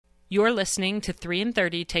You're listening to 3 in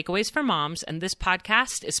 30 Takeaways for Moms, and this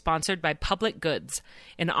podcast is sponsored by Public Goods,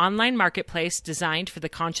 an online marketplace designed for the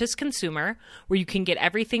conscious consumer where you can get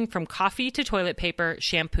everything from coffee to toilet paper,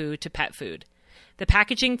 shampoo to pet food. The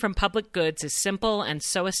packaging from Public Goods is simple and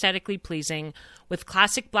so aesthetically pleasing, with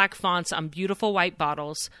classic black fonts on beautiful white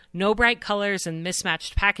bottles, no bright colors and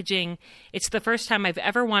mismatched packaging. It's the first time I've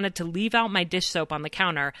ever wanted to leave out my dish soap on the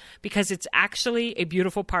counter because it's actually a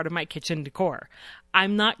beautiful part of my kitchen decor.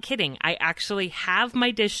 I'm not kidding. I actually have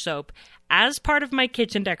my dish soap as part of my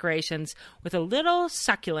kitchen decorations with a little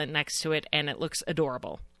succulent next to it, and it looks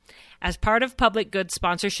adorable. As part of Public Goods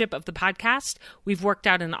sponsorship of the podcast, we've worked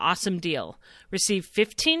out an awesome deal. Receive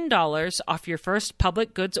 $15 off your first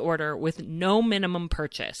Public Goods order with no minimum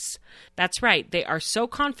purchase. That's right, they are so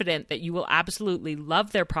confident that you will absolutely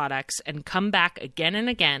love their products and come back again and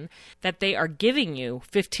again that they are giving you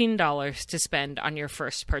 $15 to spend on your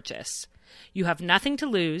first purchase. You have nothing to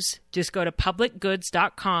lose. Just go to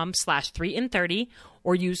publicgoods.com/3in30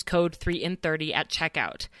 or use code 3in30 at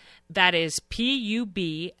checkout. That is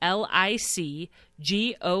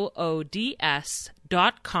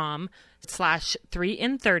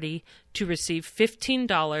publicgoods.com/3in30 to receive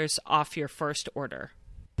 $15 off your first order.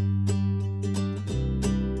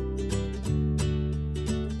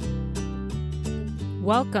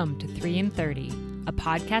 Welcome to 3 in 30, a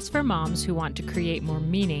podcast for moms who want to create more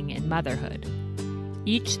meaning in motherhood.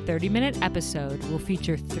 Each 30-minute episode will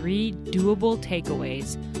feature 3 doable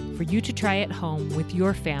takeaways for you to try at home with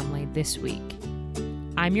your family this week.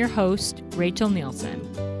 I'm your host, Rachel Nielsen.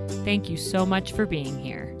 Thank you so much for being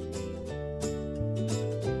here.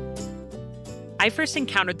 I first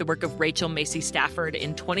encountered the work of Rachel Macy Stafford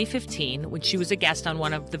in 2015 when she was a guest on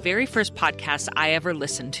one of the very first podcasts I ever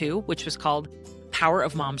listened to, which was called Power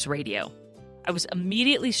of Moms Radio. I was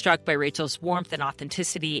immediately struck by Rachel's warmth and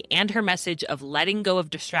authenticity and her message of letting go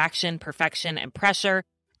of distraction, perfection, and pressure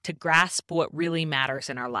to grasp what really matters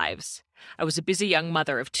in our lives. I was a busy young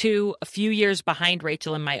mother of 2, a few years behind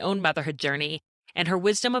Rachel in my own motherhood journey, and her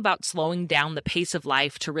wisdom about slowing down the pace of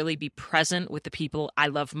life to really be present with the people I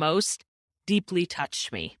love most deeply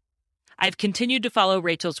touched me. I've continued to follow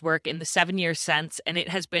Rachel's work in the 7 years since, and it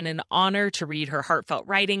has been an honor to read her heartfelt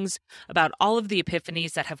writings about all of the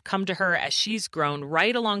epiphanies that have come to her as she's grown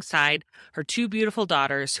right alongside her 2 beautiful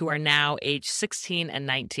daughters who are now age 16 and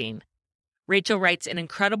 19. Rachel writes an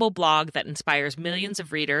incredible blog that inspires millions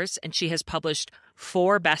of readers, and she has published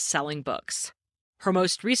 4 best-selling books. Her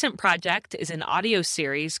most recent project is an audio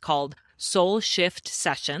series called Soul Shift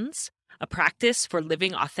Sessions, a practice for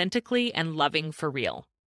living authentically and loving for real.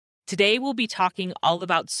 Today, we'll be talking all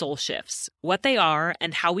about soul shifts, what they are,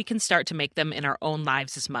 and how we can start to make them in our own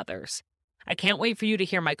lives as mothers. I can't wait for you to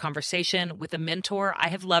hear my conversation with a mentor I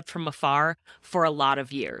have loved from afar for a lot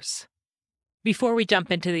of years. Before we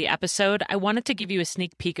jump into the episode, I wanted to give you a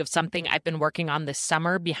sneak peek of something I've been working on this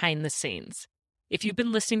summer behind the scenes. If you've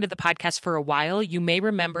been listening to the podcast for a while, you may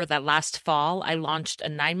remember that last fall, I launched a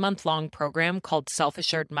 9-month-long program called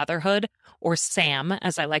Self-Assured Motherhood, or SAM,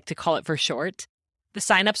 as I like to call it for short. The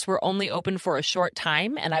signups were only open for a short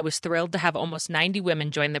time, and I was thrilled to have almost 90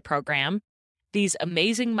 women join the program. These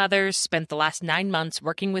amazing mothers spent the last 9 months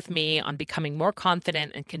working with me on becoming more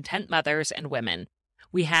confident and content mothers and women.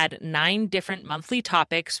 We had 9 different monthly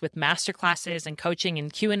topics with masterclasses and coaching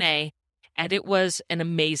and Q&A, and it was an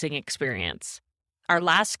amazing experience. Our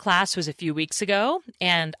last class was a few weeks ago,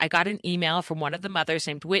 and I got an email from one of the mothers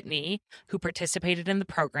named Whitney who participated in the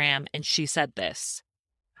program, and she said this: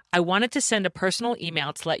 I wanted to send a personal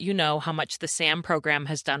email to let you know how much the SAM program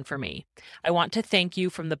has done for me. I want to thank you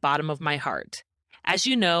from the bottom of my heart. As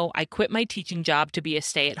you know, I quit my teaching job to be a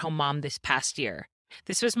stay-at-home mom this past year.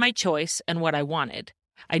 This was my choice and what I wanted.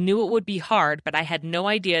 I knew it would be hard, but I had no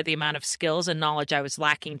idea the amount of skills and knowledge I was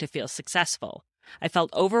lacking to feel successful. I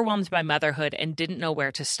felt overwhelmed by motherhood and didn't know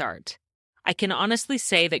where to start. I can honestly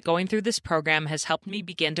say that going through this program has helped me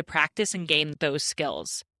begin to practice and gain those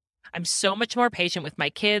skills. I'm so much more patient with my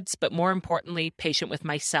kids, but more importantly, patient with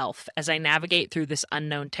myself as I navigate through this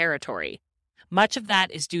unknown territory. Much of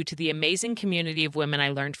that is due to the amazing community of women I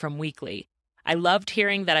learned from weekly. I loved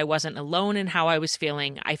hearing that I wasn't alone in how I was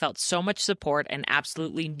feeling. I felt so much support and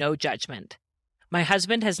absolutely no judgment. My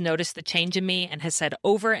husband has noticed the change in me and has said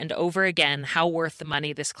over and over again how worth the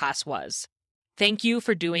money this class was. Thank you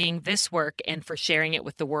for doing this work and for sharing it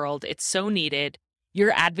with the world. It's so needed.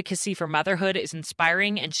 Your advocacy for motherhood is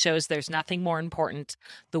inspiring and shows there's nothing more important.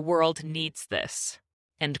 The world needs this.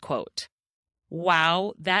 End quote.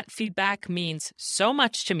 Wow, that feedback means so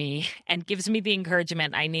much to me and gives me the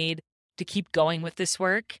encouragement I need to keep going with this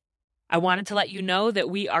work. I wanted to let you know that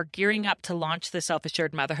we are gearing up to launch the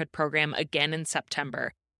Self-Assured Motherhood program again in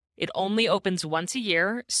September. It only opens once a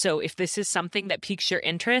year, so if this is something that piques your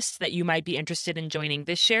interest, that you might be interested in joining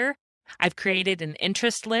this year, I've created an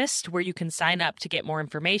interest list where you can sign up to get more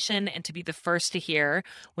information and to be the first to hear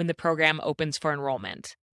when the program opens for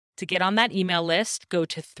enrollment. To get on that email list, go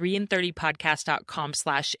to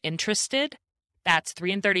 3and30podcast.com/interested. That's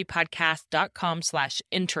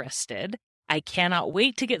 3and30podcast.com/interested. I cannot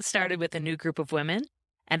wait to get started with a new group of women,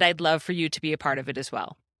 and I'd love for you to be a part of it as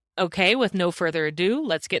well. Okay, with no further ado,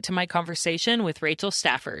 let's get to my conversation with Rachel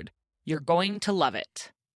Stafford. You're going to love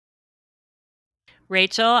it.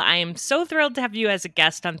 Rachel, I am so thrilled to have you as a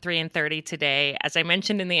guest on 3 and 30 today. As I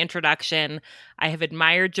mentioned in the introduction, I have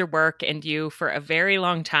admired your work and you for a very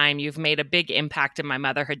long time. You've made a big impact in my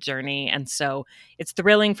motherhood journey. And so it's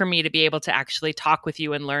thrilling for me to be able to actually talk with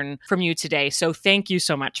you and learn from you today. So thank you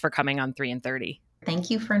so much for coming on 3 and 30.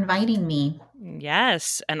 Thank you for inviting me.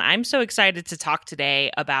 Yes. And I'm so excited to talk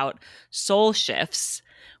today about soul shifts,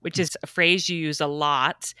 which is a phrase you use a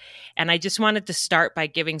lot. And I just wanted to start by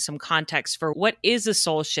giving some context for what is a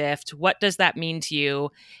soul shift? What does that mean to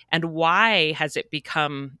you? And why has it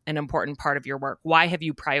become an important part of your work? Why have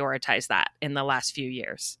you prioritized that in the last few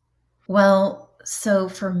years? Well, so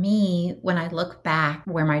for me, when I look back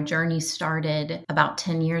where my journey started about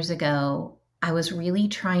 10 years ago, I was really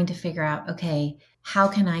trying to figure out, okay, how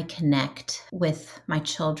can I connect with my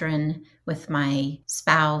children, with my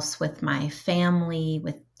spouse, with my family,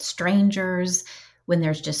 with strangers, when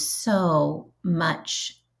there's just so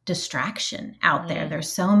much distraction out there?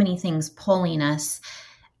 There's so many things pulling us,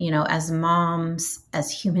 as moms,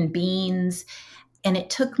 as human beings. And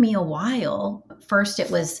it took me a while. First,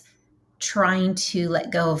 it was trying to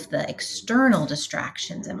let go of the external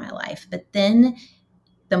distractions in my life. But then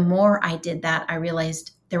the more I did that, I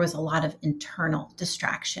realized there was a lot of internal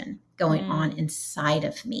distraction going on inside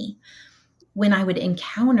of me. When I would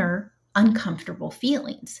encounter uncomfortable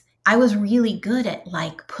feelings, I was really good at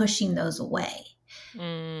pushing those away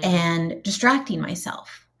and distracting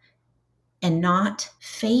myself and not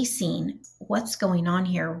facing what's going on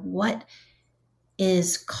here. What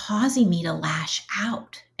is causing me to lash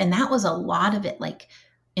out? And that was a lot of it,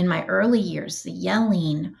 in my early years, the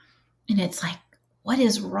yelling. And it's like, what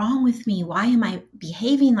is wrong with me? Why am I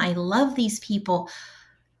behaving? I love these people.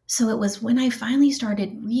 So it was when I finally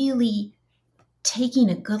started really taking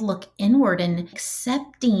a good look inward and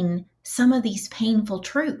accepting some of these painful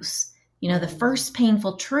truths. The first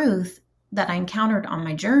painful truth that I encountered on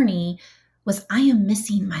my journey was I am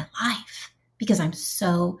missing my life because I'm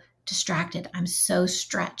so distracted. I'm so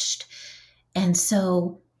stretched. And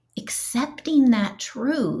so accepting that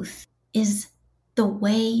truth is the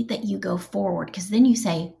way that you go forward, because then you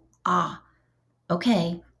say,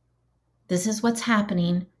 okay, this is what's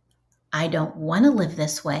happening. I don't want to live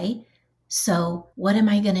this way. So what am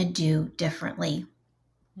I going to do differently?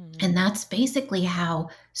 And that's basically how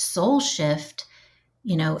soul shift,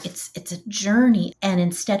 it's a journey. And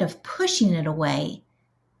instead of pushing it away,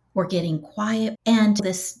 we're getting quiet. And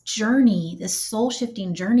this journey, this soul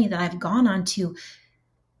shifting journey that I've gone on to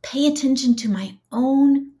pay attention to my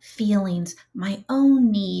own feelings, my own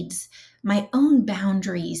needs, my own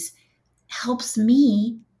boundaries, helps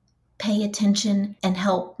me pay attention and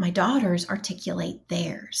help my daughters articulate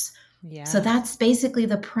theirs. Yeah. So that's basically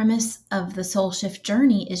the premise of the soul shift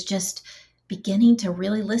journey, is just beginning to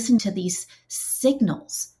really listen to these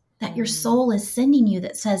signals that your soul is sending you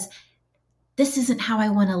that says, this isn't how I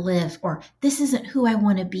want to live, or this isn't who I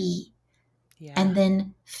want to be. Yeah. And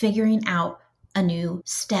then figuring out a new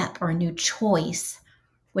step or a new choice,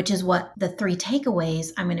 which is what the 3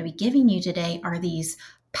 takeaways I'm going to be giving you today are. These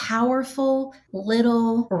powerful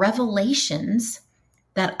little revelations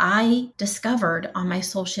that I discovered on my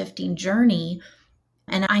soul shifting journey.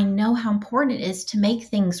 And I know how important it is to make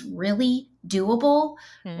things really doable,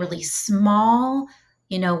 really small.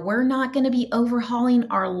 We're not going to be overhauling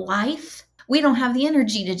our life. We don't have the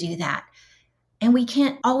energy to do that. And we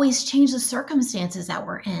can't always change the circumstances that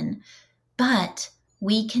we're in. But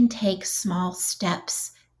we can take small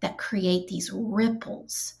steps that create these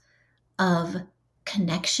ripples of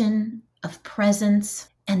connection, of presence,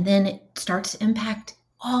 and then it starts to impact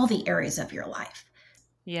all the areas of your life.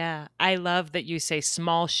 Yeah, I love that you say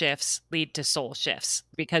small shifts lead to soul shifts,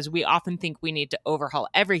 because we often think we need to overhaul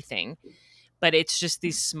everything, but it's just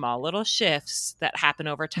these small little shifts that happen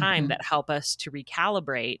over time that help us to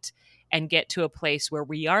recalibrate and get to a place where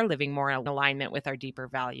we are living more in alignment with our deeper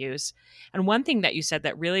values. And one thing that you said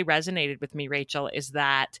that really resonated with me, Rachel, is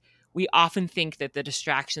that we often think that the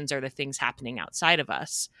distractions are the things happening outside of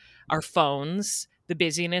us, our phones, the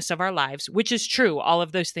busyness of our lives, which is true. All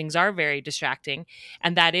of those things are very distracting.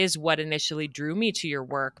 And that is what initially drew me to your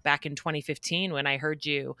work back in 2015 when I heard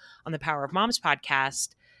you on the Power of Moms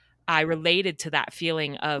podcast. I related to that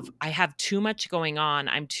feeling of I have too much going on.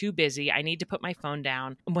 I'm too busy. I need to put my phone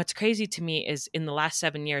down. And what's crazy to me is in the last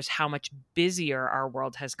 7 years, how much busier our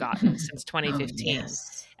world has gotten since Oh, 2015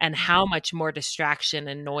 yes. and how much more distraction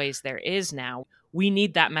and noise there is now. We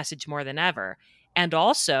need that message more than ever. And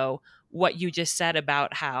also what you just said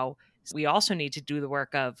about how we also need to do the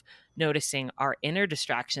work of noticing our inner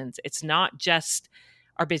distractions. It's not just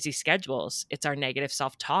our busy schedules, it's our negative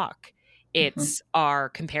self-talk. Mhm. It's our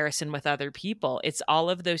comparison with other people. It's all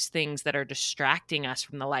of those things that are distracting us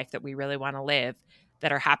from the life that we really want to live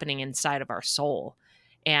that are happening inside of our soul.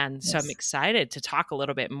 And so I'm Yes. excited to talk a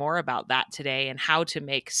little bit more about that today and how to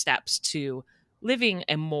make steps to living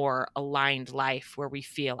a more aligned life where we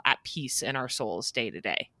feel at peace in our souls day to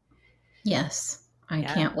day. Yes. I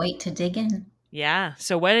Yeah. can't wait to dig in. Yeah.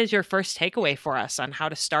 So, what is your first takeaway for us on how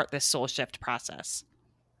to start this soul shift process?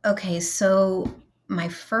 Okay, so my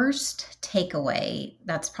first takeaway,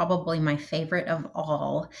 that's probably my favorite of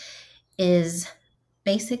all, is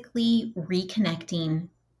basically reconnecting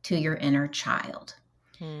to your inner child.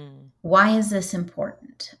 Hmm. Why is this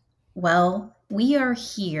important? Well, we are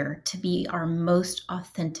here to be our most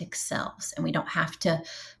authentic selves, and we don't have to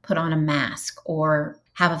put on a mask or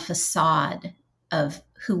have a facade of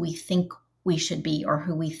who we think we should be or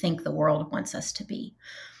who we think the world wants us to be.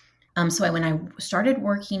 So when I started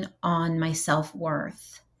working on my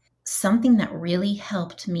self-worth, something that really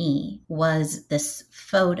helped me was this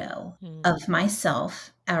photo Hmm. of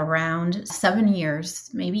myself around 7 years,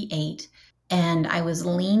 maybe 8. And I was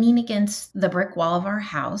leaning against the brick wall of our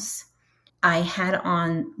house. I had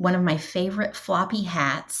on one of my favorite floppy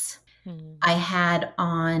hats. Hmm. I had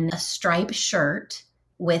on a striped shirt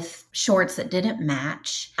with shorts that didn't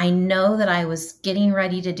match. I know that I was getting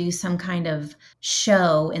ready to do some kind of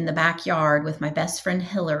show in the backyard with my best friend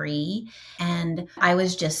Hillary. And I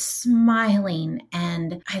was just smiling.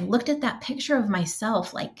 And I looked at that picture of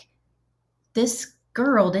myself like, this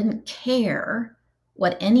girl didn't care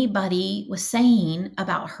what anybody was saying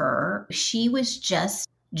about her. She was just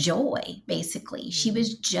joy, basically. She Hmm.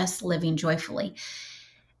 was just living joyfully.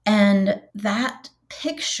 And that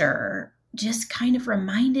picture just kind of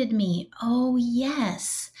reminded me, oh,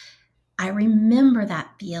 yes, I remember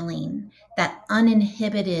that feeling, that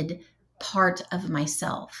uninhibited part of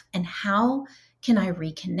myself. And how can I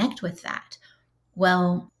reconnect with that?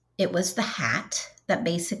 Well, it was the hat that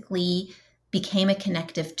basically became a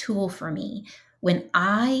connective tool for me. When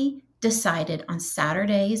I decided on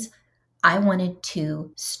Saturdays I wanted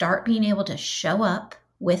to start being able to show up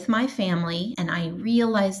with my family. And I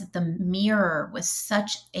realized that the mirror was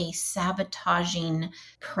such a sabotaging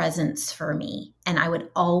presence for me. And I would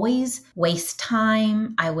always waste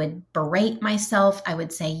time. I would berate myself. I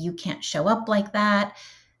would say, you can't show up like that.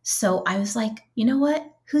 So I was like, you know what?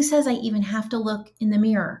 Who says I even have to look in the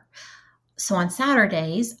mirror? So on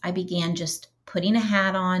Saturdays, I began just putting a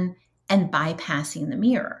hat on and bypassing the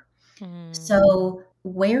mirror. Hmm. So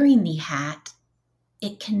wearing the hat,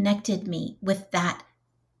 it connected me with that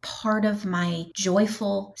part of my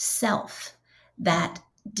joyful self that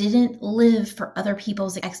didn't live for other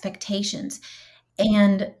people's expectations.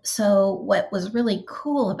 And so, what was really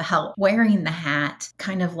cool about wearing the hat,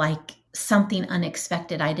 kind of like something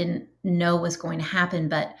unexpected I didn't know was going to happen,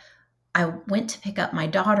 but I went to pick up my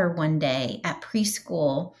daughter one day at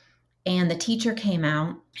preschool, and the teacher came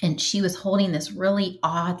out and she was holding this really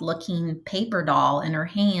odd looking paper doll in her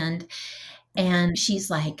hand. And she's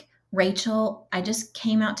like, Rachel, I just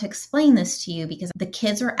came out to explain this to you because the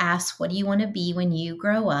kids are asked, what do you want to be when you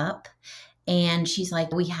grow up? And she's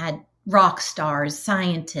like, we had rock stars,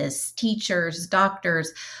 scientists, teachers,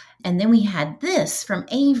 doctors. And then we had this from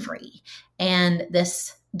Avery. And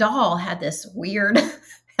this doll had this weird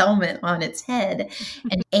helmet on its head.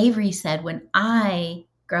 And Avery said, when I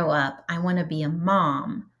grow up, I want to be a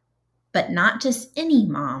mom, but not just any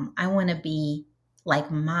mom. I want to be like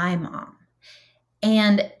my mom.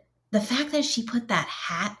 And the fact that she put that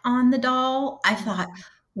hat on the doll, I thought,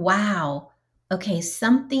 wow, okay,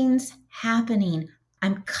 something's happening.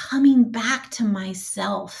 I'm coming back to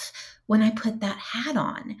myself when I put that hat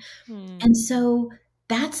on. And Hmm. so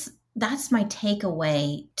that's my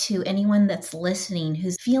takeaway to anyone that's listening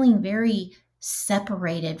who's feeling very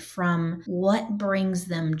separated from what brings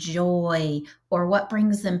them joy or what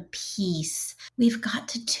brings them peace. We've got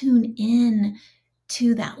to tune in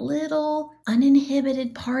to that little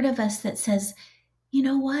uninhibited part of us that says, you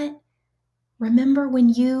know what? Remember when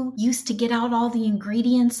you used to get out all the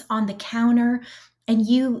ingredients on the counter and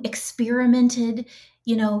you experimented,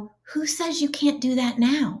 who says you can't do that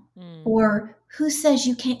now? Mm. Or who says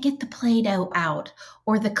you can't get the Play-Doh out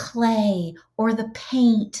or the clay or the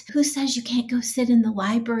paint? Who says you can't go sit in the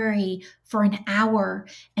library for an hour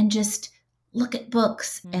and just look at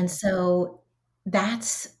books? And Mm. so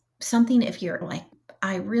that's something, if you're like,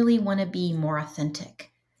 I really want to be more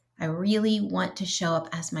authentic, I really want to show up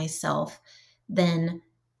as myself, then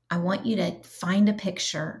I want you to find a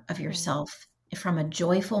picture of Mm. yourself from a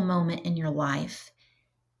joyful moment in your life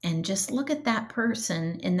and just look at that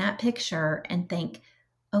person in that picture and think,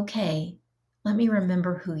 okay, let me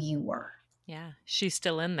remember who you were. Yeah, she's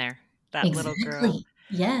still in there, that little girl. Exactly.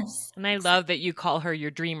 Yes. And I love that you call her your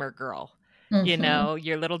dreamer girl, Mm-hmm.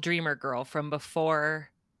 your little dreamer girl from before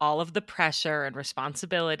all of the pressure and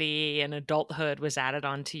responsibility and adulthood was added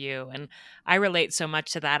onto you. And I relate so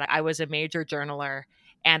much to that. I was a major journaler,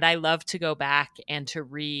 and I love to go back and to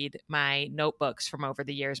read my notebooks from over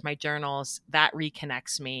the years, my journals. That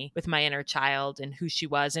reconnects me with my inner child and who she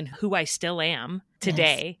was and who I still am Yes.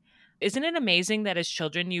 today. Isn't it amazing that as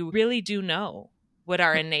children, you really do know what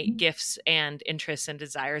our innate Mhm. gifts and interests and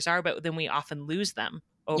desires are, but then we often lose them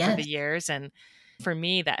over the Yes. years. And for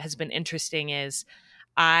me, that has been interesting is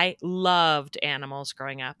I loved animals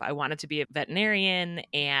growing up. I wanted to be a veterinarian,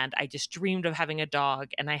 and I just dreamed of having a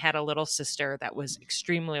dog. And I had a little sister that was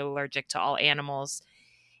extremely allergic to all animals.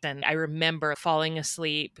 And I remember falling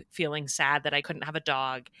asleep, feeling sad that I couldn't have a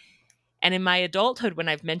dog. And in my adulthood, when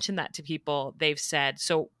I've mentioned that to people, they've said,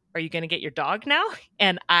 "So are you going to get your dog now?"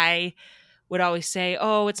 And I would always say,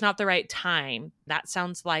 "Oh, it's not the right time. That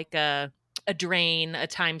sounds like a drain, a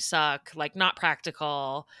time suck, like not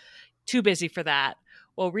practical, too busy for that."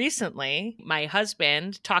 Well, recently, my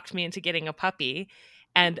husband talked me into getting a puppy,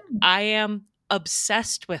 and Mm, I am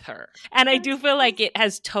obsessed with her. And I do that's feel like awesome. it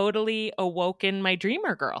has totally awoken my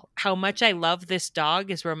dreamer girl. How much I love this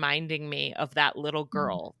dog is reminding me of that little Mm,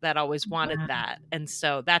 girl that always wanted wow. that. And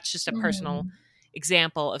so that's just a personal Mm,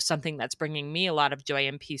 example of something that's bringing me a lot of joy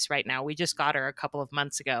and peace right now. We just got her a couple of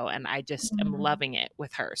months ago, and I just am mm, loving it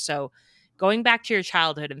with her. So going back to your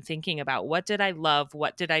childhood and thinking about what did I love,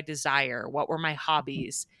 what did I desire, what were my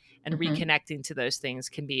hobbies, and mhm. reconnecting to those things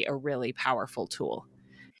can be a really powerful tool.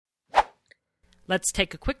 Let's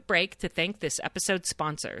take a quick break to thank this episode's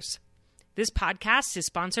sponsors. This podcast is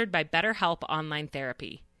sponsored by BetterHelp Online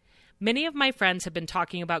Therapy. Many of my friends have been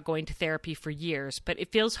talking about going to therapy for years, but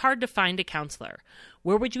it feels hard to find a counselor.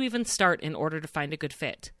 Where would you even start in order to find a good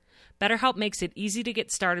fit? BetterHelp makes it easy to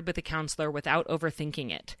get started with a counselor without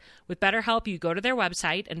overthinking it. With BetterHelp, you go to their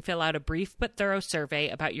website and fill out a brief but thorough survey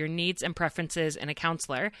about your needs and preferences in a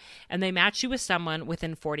counselor, and they match you with someone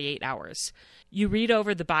within 48 hours. You read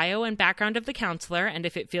over the bio and background of the counselor, and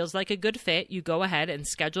if it feels like a good fit, you go ahead and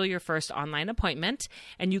schedule your first online appointment,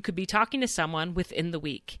 and you could be talking to someone within the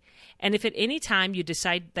week. And if at any time you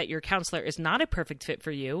decide that your counselor is not a perfect fit for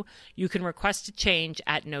you, you can request a change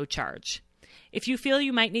at no charge. If you feel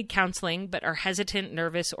you might need counseling but are hesitant,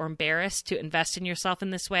 nervous, or embarrassed to invest in yourself in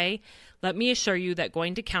this way, let me assure you that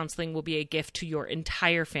going to counseling will be a gift to your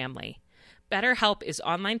entire family. BetterHelp is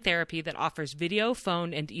online therapy that offers video,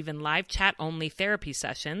 phone, and even live chat-only therapy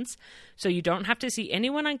sessions, so you don't have to see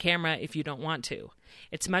anyone on camera if you don't want to.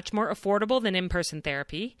 It's much more affordable than in-person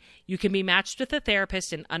therapy. You can be matched with a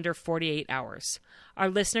therapist in under 48 hours. Our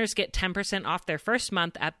listeners get 10% off their first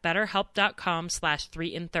month at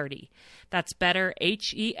betterhelp.com/3in30. That's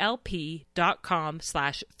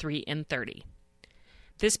betterhelp.com/3in30.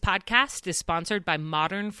 This podcast is sponsored by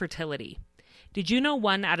Modern Fertility. Did you know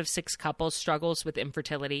 1 out of 6 couples struggles with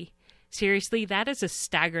infertility? Seriously, that is a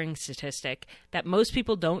staggering statistic that most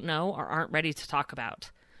people don't know or aren't ready to talk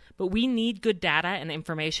about. But we need good data and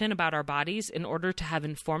information about our bodies in order to have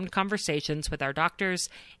informed conversations with our doctors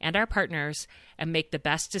and our partners and make the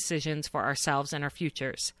best decisions for ourselves and our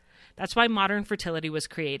futures. That's why Modern Fertility was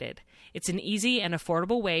created. It's an easy and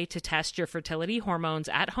affordable way to test your fertility hormones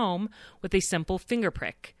at home with a simple finger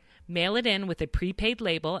prick. Mail it in with a prepaid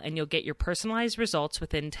label and you'll get your personalized results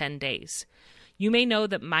within 10 days. You may know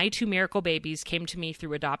that my 2 miracle babies came to me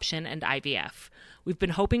through adoption and IVF. We've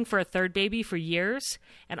been hoping for a 3rd baby for years,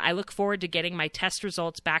 and I look forward to getting my test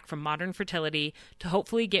results back from Modern Fertility to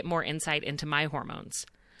hopefully get more insight into my hormones.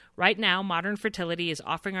 Right now, Modern Fertility is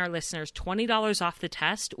offering our listeners $20 off the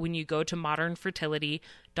test when you go to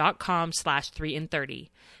modernfertility.com/3in30.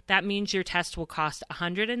 That means your test will cost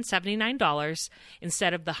 $179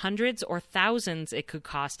 instead of the hundreds or thousands it could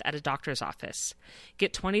cost at a doctor's office.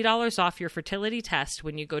 Get $20 off your fertility test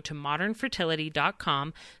when you go to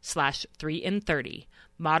modernfertility.com/3in30.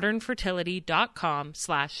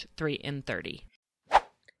 modernfertility.com/3in30.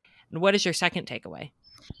 And what is your second takeaway?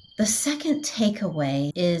 The second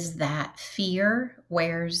takeaway is that fear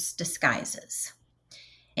wears disguises.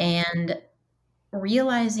 And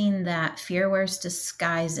realizing that fear wears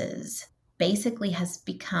disguises basically has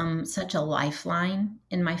become such a lifeline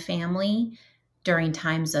in my family during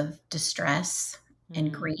times of distress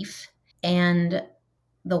and Mm. grief. And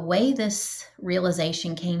the way this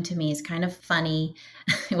realization came to me is kind of funny.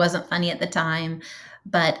 It wasn't funny at the time,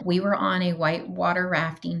 but we were on a whitewater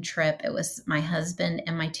rafting trip. It was my husband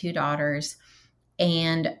and my two daughters.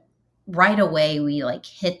 And right away, we like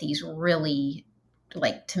hit these really,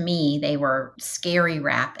 like to me, they were scary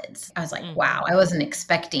rapids. I was like, wow, Mm-hmm. I wasn't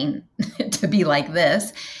expecting it to be like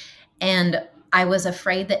this. And I was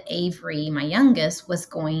afraid that Avery, my youngest, was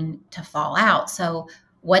going to fall out. So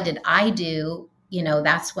what did I do? You know,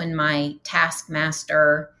 that's when my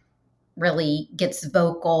taskmaster really gets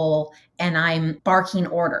vocal and I'm barking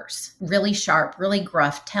orders, really sharp, really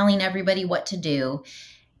gruff, telling everybody what to do.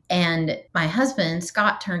 And my husband,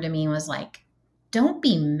 Scott, turned to me and was like, "Don't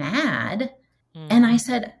be mad." And I Mm.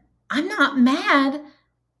 said, "I'm not mad.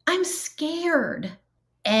 I'm scared."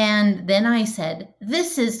 And then I said,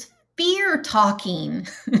 "This is fear talking."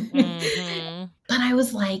 Mm-hmm. But I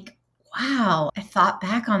was like, wow, I thought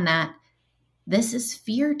back on that. This is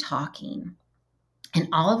fear talking. And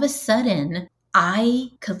all of a sudden,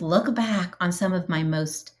 I could look back on some of my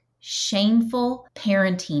most shameful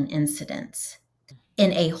parenting incidents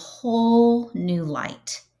in a whole new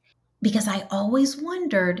light because I always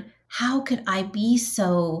wondered, how could I be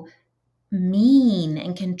so mean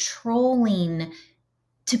and controlling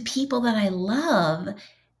to people that I love?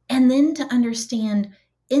 And then to understand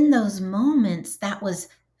in those moments that was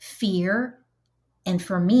fear, and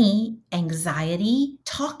for me, anxiety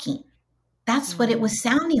talking. That's what it Mm. was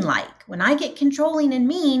sounding like. When I get controlling and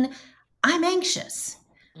mean, I'm anxious.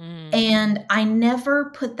 Mm. And I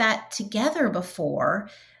never put that together before.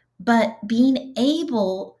 But being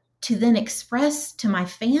able to then express to my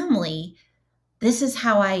family, this is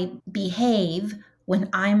how I behave when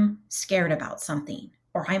I'm scared about something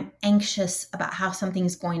or I'm anxious about how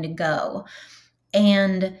something's going to go.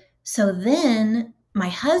 And so then my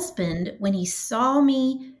husband, when he saw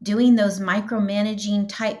me doing those micromanaging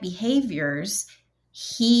type behaviors,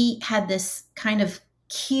 he had this kind of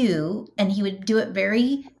cue and he would do it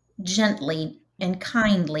very gently and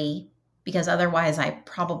kindly because otherwise I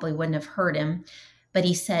probably wouldn't have heard him. But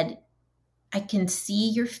he said, "I can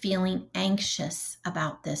see you're feeling anxious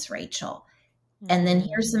about this, Rachel. And then Mm.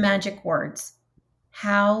 here's the magic words.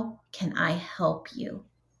 How can I help you?"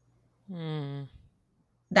 Mm.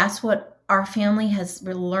 That's what our family has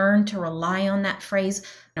learned to rely on, that phrase.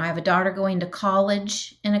 I have a daughter going to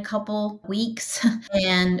college in a couple weeks,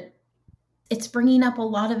 and it's bringing up a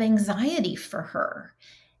lot of anxiety for her.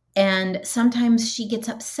 And sometimes she gets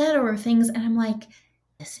upset over things, and I'm like,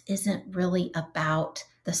 this isn't really about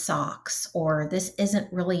the socks, or this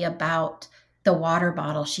isn't really about the water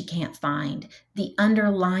bottle she can't find. The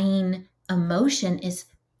underlying emotion is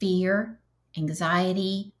fear,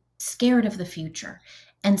 anxiety, scared of the future.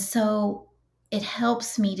 And so it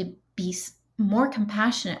helps me to be more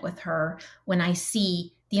compassionate with her when I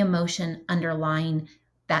see the emotion underlying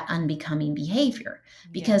that unbecoming behavior. Yeah.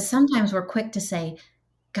 Because sometimes we're quick to say,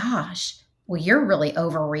 gosh, well, you're really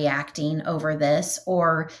overreacting over this,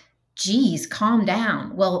 or geez, calm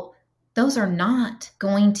down. Well, those are not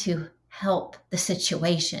going to help the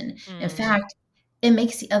situation. In Mm. fact, it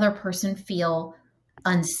makes the other person feel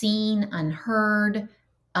unseen, unheard,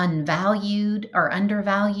 unvalued, or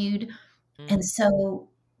undervalued. Mm. And so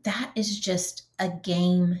that is just a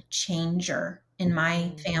game changer in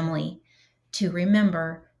my Mm. family to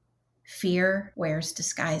remember fear wears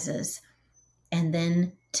disguises, and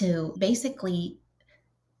then to basically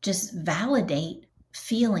just validate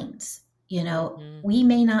feelings. You know, Mm-hmm. we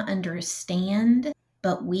may not understand,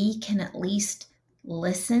 but we can at least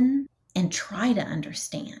listen and try to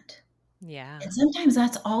understand. Yeah. And sometimes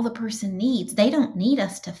that's all the person needs. They don't need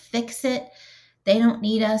us to fix it, they don't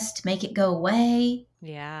need us to make it go away.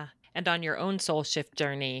 Yeah. And on your own soul shift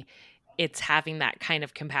journey, it's having that kind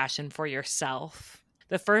of compassion for yourself.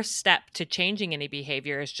 The first step to changing any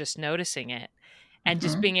behavior is just noticing it and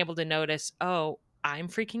just Mhm. being able to notice, oh, I'm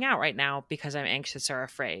freaking out right now because I'm anxious or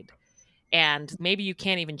afraid. And maybe you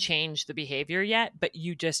can't even change the behavior yet, but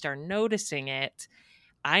you just are noticing it.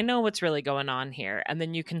 I know what's really going on here. And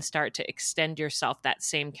then you can start to extend yourself that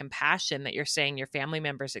same compassion that you're saying your family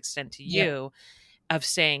members extend to Yep. you, of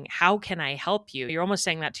saying, how can I help you? You're almost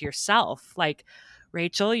saying that to yourself. Like,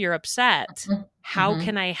 Rachel, you're upset. How Mm-hmm.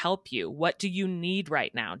 can I help you? What do you need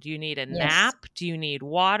right now? Do you need a Yes, nap? Do you need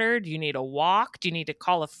water? Do you need a walk? Do you need to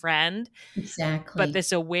call a friend? But exactly.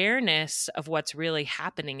 this awareness of what's really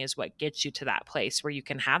happening is what gets you to that place where you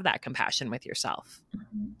can have that compassion with yourself.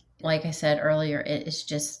 Like I said earlier, it is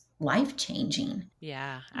just life changing.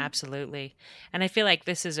 Yeah, absolutely. And I feel like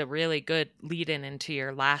this is a really good lead in into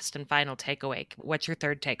your last and final takeaway. What's your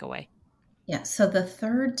third takeaway? Yeah. So the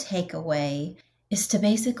third takeaway is to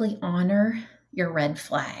basically honor your red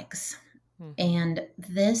flags. Mm-hmm. And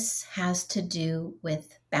this has to do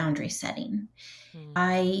with boundary setting.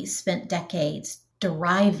 I spent decades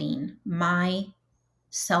deriving my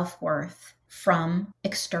self worth from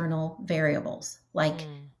external variables like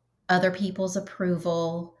Mm-hmm. other people's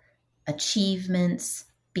approval, achievements,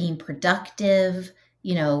 being productive,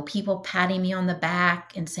 people patting me on the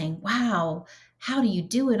back and saying, wow, how do you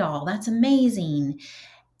do it all? That's amazing.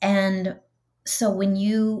 And so when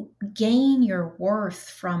you gain your worth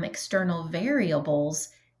from external variables,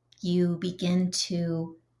 you begin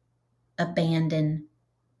to abandon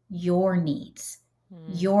your needs,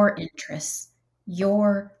 Mm-hmm. your interests,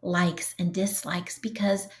 your likes and dislikes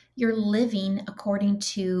because you're living according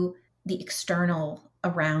to the external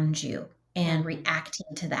around you and Mm-hmm.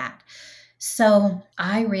 reacting to that. So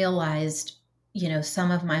I realized,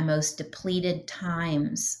 some of my most depleted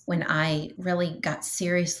times when I really got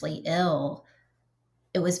seriously ill,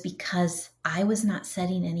 it was because I was not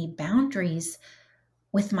setting any boundaries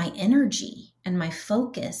with my energy and my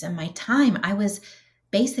focus and my time. I was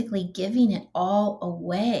basically giving it all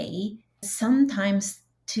away, sometimes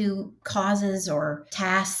to causes or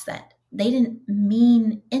tasks that they didn't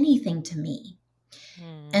mean anything to me.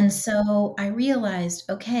 And so I realized,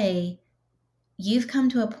 okay, you've come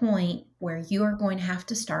to a point where you are going to have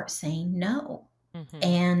to start saying no. Mm-hmm.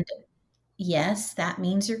 And yes, that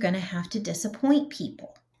means you're going to have to disappoint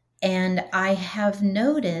people. And I have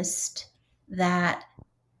noticed that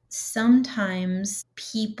sometimes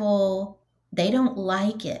people, they don't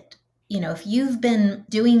like it. If you've been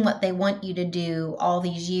doing what they want you to do all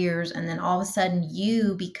these years and then all of a sudden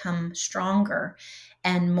you become stronger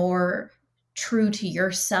and more true to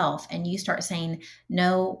yourself and you start saying,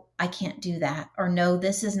 no, I can't do that, or no,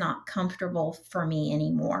 this is not comfortable for me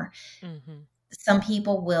anymore. Mm-hmm. Some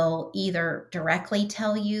people will either directly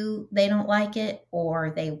tell you they don't like it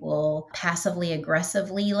or they will passively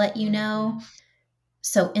aggressively let you Mm-hmm. know.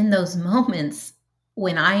 So in those moments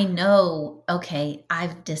when I know, okay,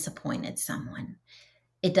 I've disappointed someone,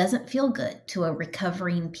 it doesn't feel good to a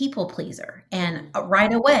recovering people pleaser. And Mm-hmm.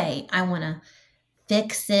 right away, I want to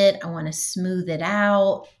fix it. I want to smooth it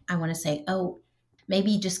out. I want to say, oh,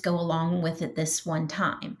 maybe just go along with it this one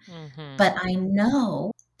time. Mm-hmm. But I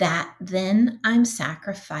know that then I'm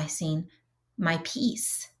sacrificing my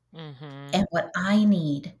peace Mm-hmm. and what I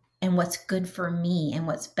need and what's good for me and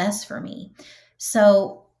what's best for me.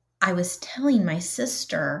 So I was telling my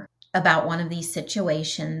sister about one of these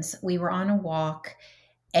situations. We were on a walk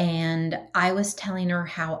and I was telling her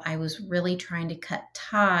how I was really trying to cut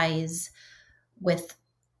ties with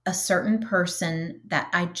a certain person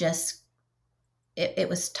that it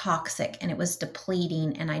was toxic and it was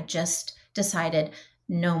depleting. And I just decided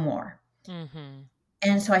no more. Mm-hmm.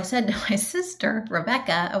 And so I said to my sister,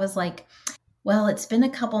 Rebecca, I was like, well, it's been a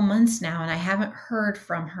couple months now and I haven't heard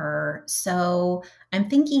from her. So I'm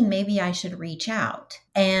thinking maybe I should reach out.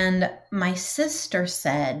 And my sister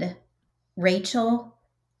said, Rachel,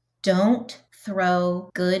 don't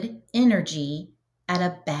throw good energy at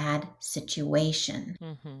a bad situation.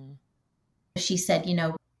 Mm-hmm. She said,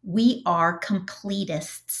 we are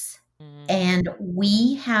completists Mm-hmm. and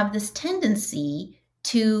we have this tendency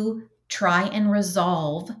to try and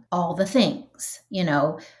resolve all the things,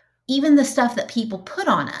 even the stuff that people put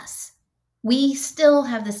on us. We still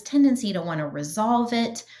have this tendency to want to resolve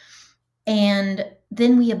it. And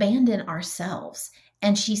then we abandon ourselves.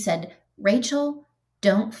 And she said, Rachel,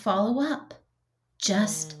 don't follow up.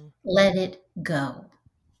 Just Mm-hmm. let it go.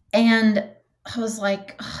 And I was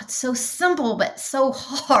like, oh, it's so simple, but so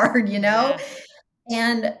hard, Yeah.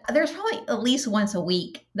 And there's probably at least once a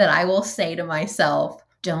week that I will say to myself,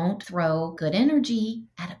 don't throw good energy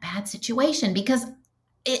at a bad situation because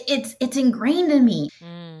it's ingrained in me.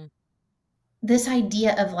 Mm. This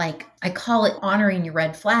idea of, like, I call it honoring your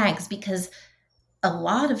red flags because a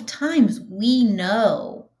lot of times we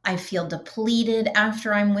know I feel depleted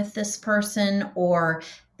after I'm with this person or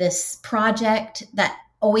this project that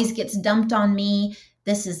always gets dumped on me.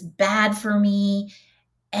 This is bad for me.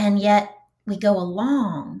 And yet we go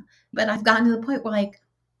along. But I've gotten to the point where, like,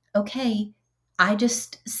 okay, I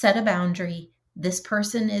just set a boundary. this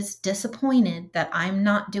person is disappointed that I'm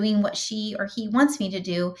not doing what she or he wants me to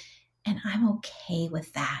do. And I'm okay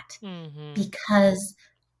with that Mm-hmm. because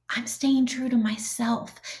I'm staying true to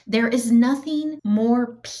myself. There is nothing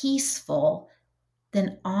more peaceful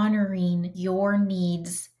than honoring your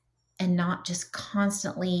needs and not just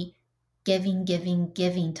constantly giving, giving,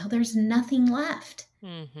 giving till there's nothing left.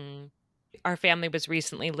 Mm-hmm. Our family was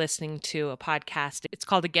recently listening to a podcast. It's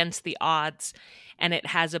called Against the Odds, and it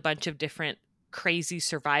has a bunch of different crazy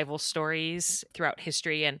survival stories throughout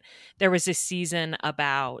history. And there was this season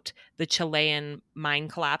about the Chilean mine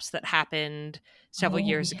collapse that happened several Oh,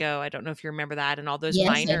 years yeah. ago. I don't know if you remember that. And all those Yes,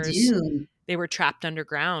 I miners, do. they were trapped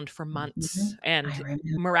underground for months. Mhm. I And remember.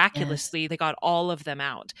 Yes. miraculously, they got all of them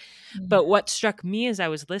out. Mm. But what struck me as I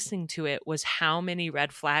was listening to it was how many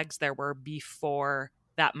red flags there were before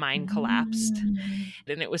that mine collapsed. Mm.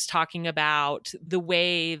 And it was talking about the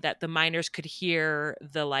way that the miners could hear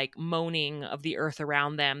the like moaning of the earth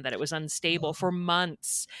around them, that it was unstable for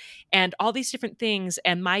months, and all these different things.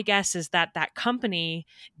 And my guess is that that company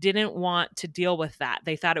didn't want to deal with that.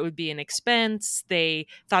 They thought it would be an expense. They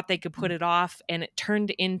thought they could put it off, and it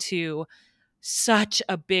turned into such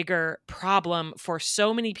a bigger problem for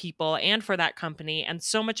so many people and for that company and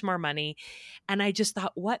so much more money. And I just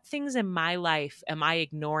thought, what things in my life am I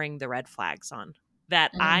ignoring the red flags on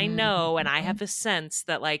that I know and I Mhm. have a sense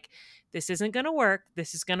that like this isn't going to work,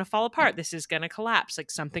 this is going to fall apart, this is going to collapse,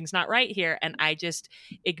 like something's not right here, and I just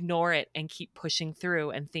ignore it and keep pushing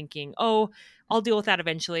through and thinking, "Oh, I'll deal with that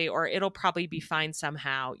eventually, or it'll probably be fine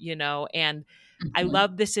somehow," and I Mhm.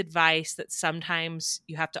 love this advice that sometimes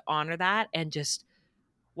you have to honor that and just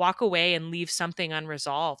walk away and leave something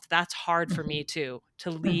unresolved. That's hard for me Mhm. too, to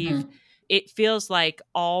leave. Mhm. It feels like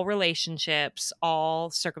all relationships, all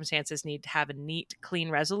circumstances need to have a neat, clean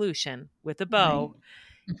resolution with a Right. bow.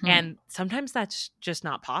 Mhm. And sometimes that's just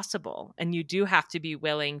not possible. And you do have to be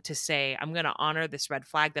willing to say, I'm going to honor this red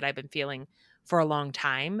flag that I've been feeling for a long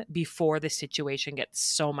time before the situation gets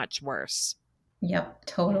so much worse. Yep, Yeah.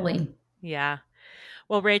 totally. Yeah.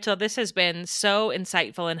 Well, Rachel, this has been so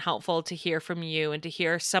insightful and helpful to hear from you and to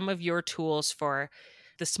hear some of your tools for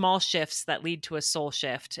the small shifts that lead to a soul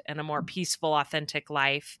shift and a more peaceful, authentic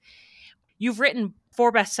life. You've written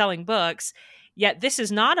 4 best-selling books, yet this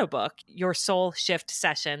is not a book, your Soul Shift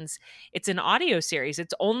Sessions. It's an audio series.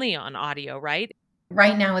 It's only on audio, right?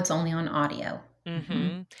 Right now, it's only on audio. Mhm.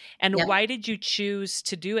 Mm-hmm. And Yep. why did you choose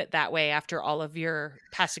to do it that way after all of your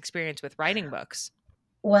past experience with writing books?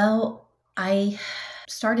 Well, I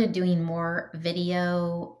started doing more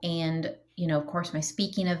video and, of course, my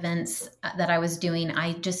speaking events that I was doing.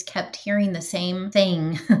 I just kept hearing the same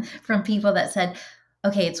thing from people that said,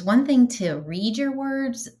 okay, it's one thing to read your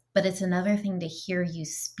words, but it's another thing to hear you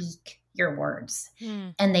speak your words. Hmm.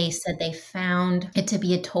 And they said they found it to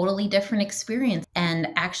be a totally different experience and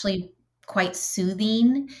actually quite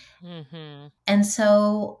soothing. Mm-hmm. And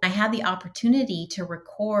so I had the opportunity to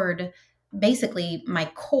record basically my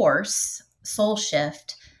course, Soul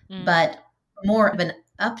Shift, but more of an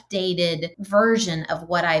updated version of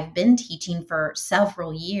what I've been teaching for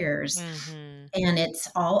several years. Mm-hmm. And it's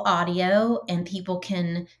all audio, and people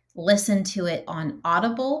can listen to it on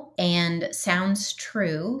Audible and Sounds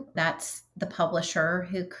True. That's the publisher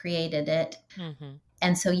who created it. Mm-hmm.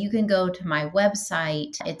 And so you can go to my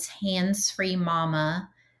website. It's Hands Free Mama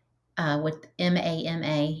with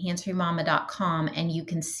MAMA, handsfreemama.com, and you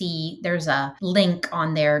can see there's a link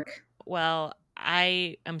on there. Well,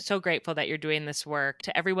 I am so grateful that you're doing this work.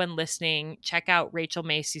 To everyone listening, check out Rachel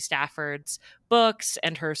Macy Stafford's books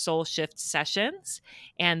and her Soul Shift sessions.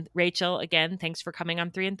 And Rachel, again, thanks for coming on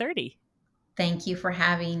 3 and 30. Thank you for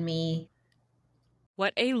having me.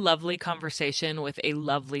 What a lovely conversation with a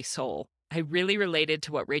lovely soul. I really related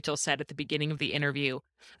to what Rachel said at the beginning of the interview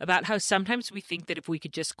about how sometimes we think that if we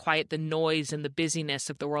could just quiet the noise and the busyness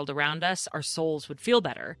of the world around us, our souls would feel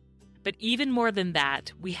better. But even more than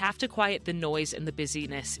that, we have to quiet the noise and the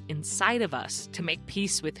busyness inside of us to make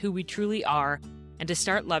peace with who we truly are and to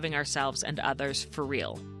start loving ourselves and others for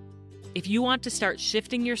real. If you want to start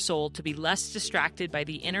shifting your soul to be less distracted by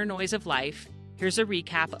the inner noise of life, here's a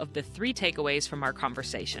recap of the 3 takeaways from our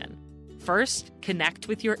conversation. First, connect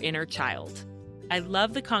with your inner child. I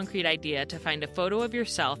love the concrete idea to find a photo of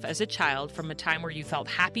yourself as a child from a time where you felt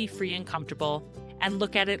happy, free, and comfortable, and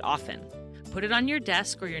look at it often. Put it on your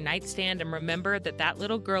desk or your nightstand and remember that that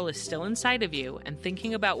little girl is still inside of you, and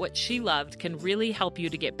thinking about what she loved can really help you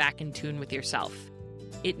to get back in tune with yourself.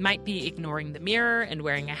 It might be ignoring the mirror and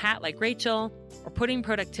wearing a hat like Rachel, or putting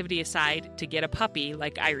productivity aside to get a puppy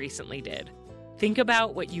like I recently did. Think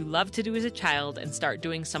about what you loved to do as a child and start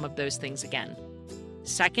doing some of those things again.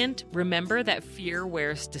 Second, remember that fear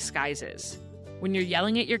wears disguises. When you're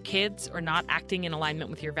yelling at your kids or not acting in alignment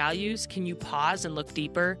with your values, can you pause and look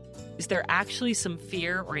deeper? Is there actually some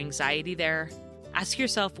fear or anxiety there? Ask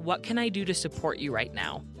yourself, what can I do to support you right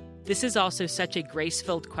now? This is also such a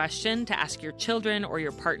grace-filled question to ask your children or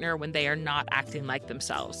your partner when they are not acting like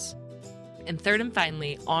themselves. And third and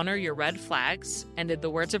finally, honor your red flags, and in the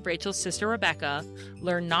words of Rachel's sister Rebecca,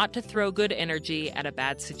 learn not to throw good energy at a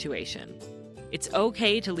bad situation. It's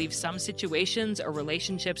okay to leave some situations or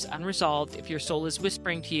relationships unresolved if your soul is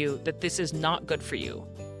whispering to you that this is not good for you.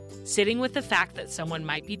 Sitting with the fact that someone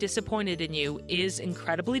might be disappointed in you is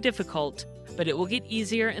incredibly difficult, but it will get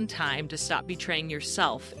easier in time to stop betraying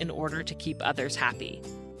yourself in order to keep others happy.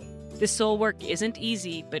 This soul work isn't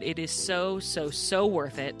easy, but it is so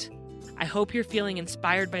worth it. I hope you're feeling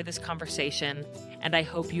inspired by this conversation, and I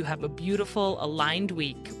hope you have a beautiful, aligned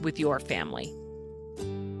week with your family.